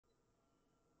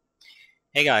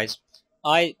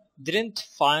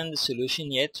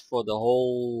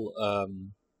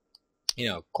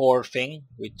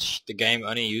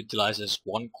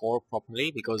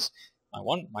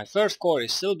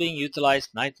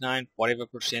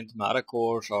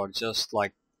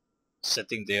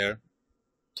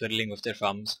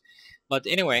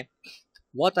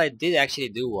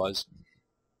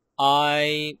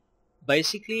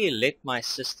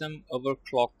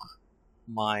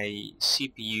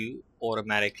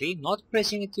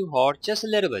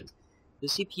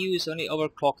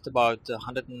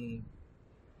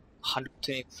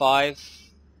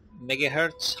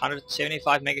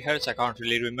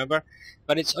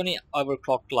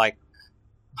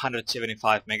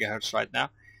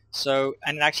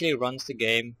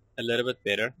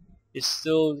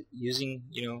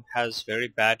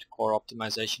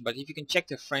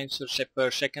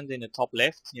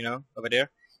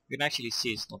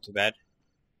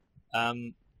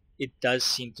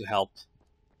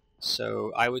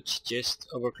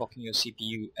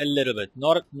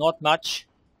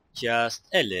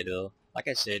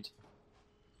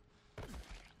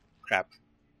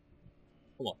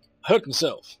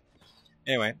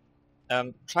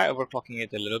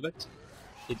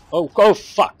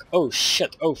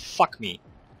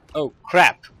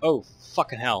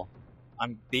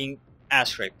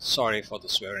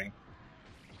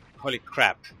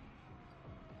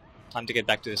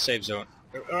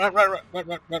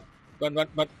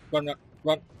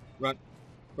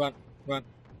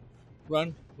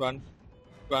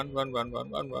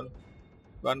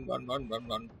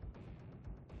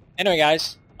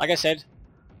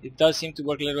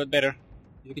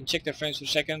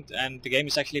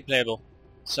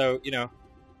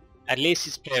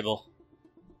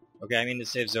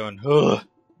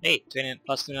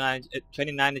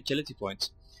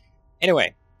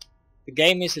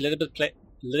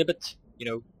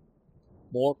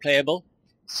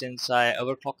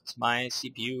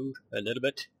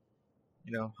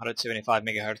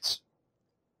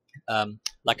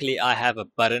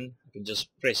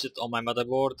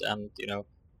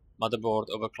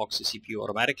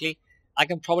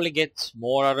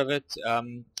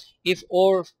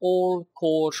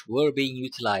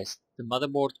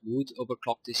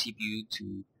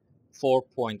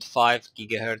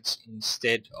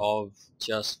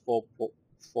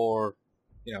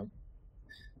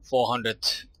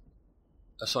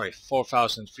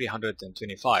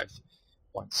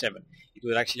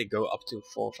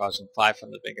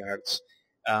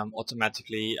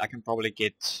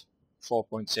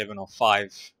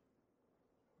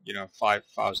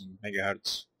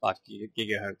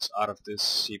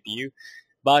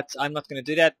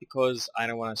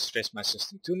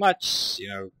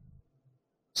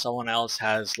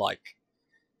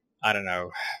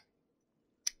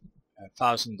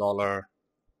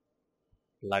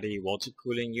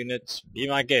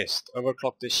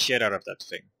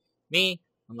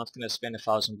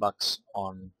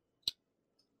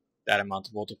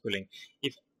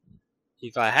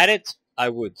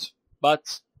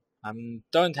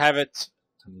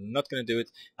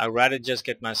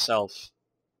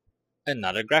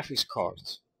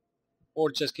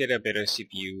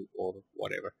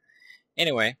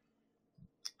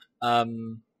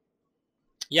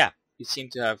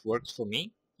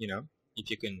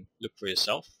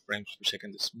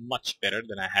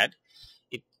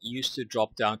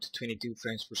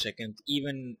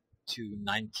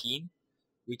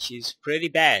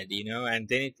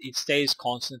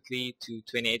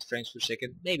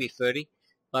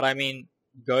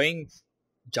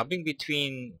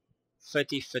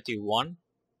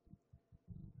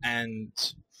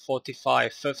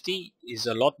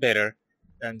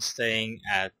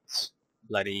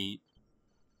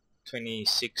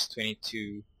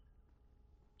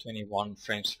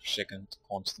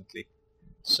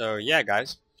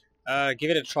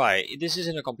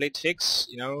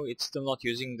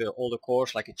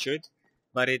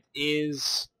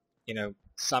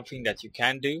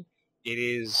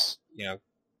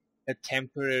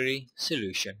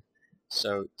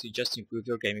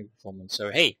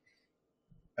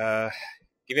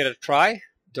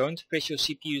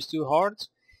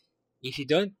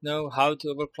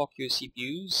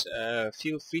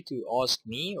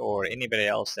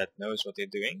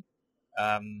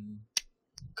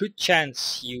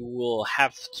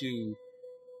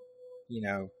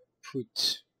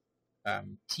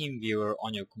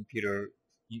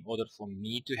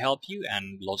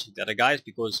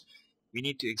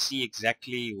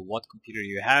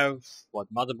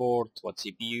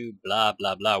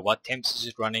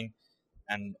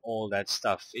and all that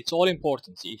stuff. It's all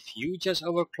important. If you just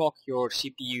overclock your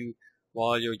CPU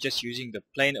while you're just using the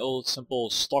plain old simple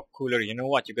stock cooler, you know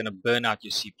what, you're gonna burn out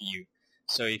your CPU.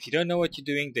 So if you don't know what you're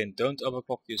doing, then don't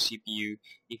overclock your CPU.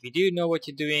 If you do know what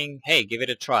you're doing, hey, give it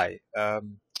a try.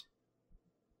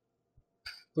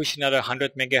 Push another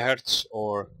 100 megahertz,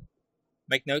 or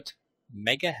make note,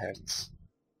 megahertz,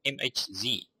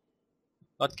 MHz,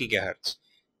 not gigahertz.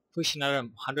 Push another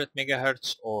 100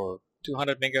 megahertz or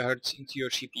 200 megahertz into your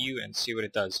CPU and see what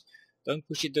it does. Don't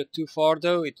push it too far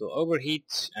though, it will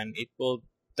overheat and it will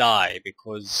die,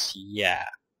 because yeah,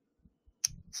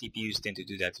 CPUs tend to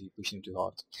do that if you push them too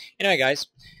hard. Anyway guys,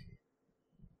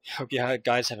 hope you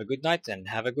guys have a good night and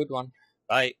have a good one.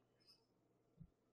 Bye.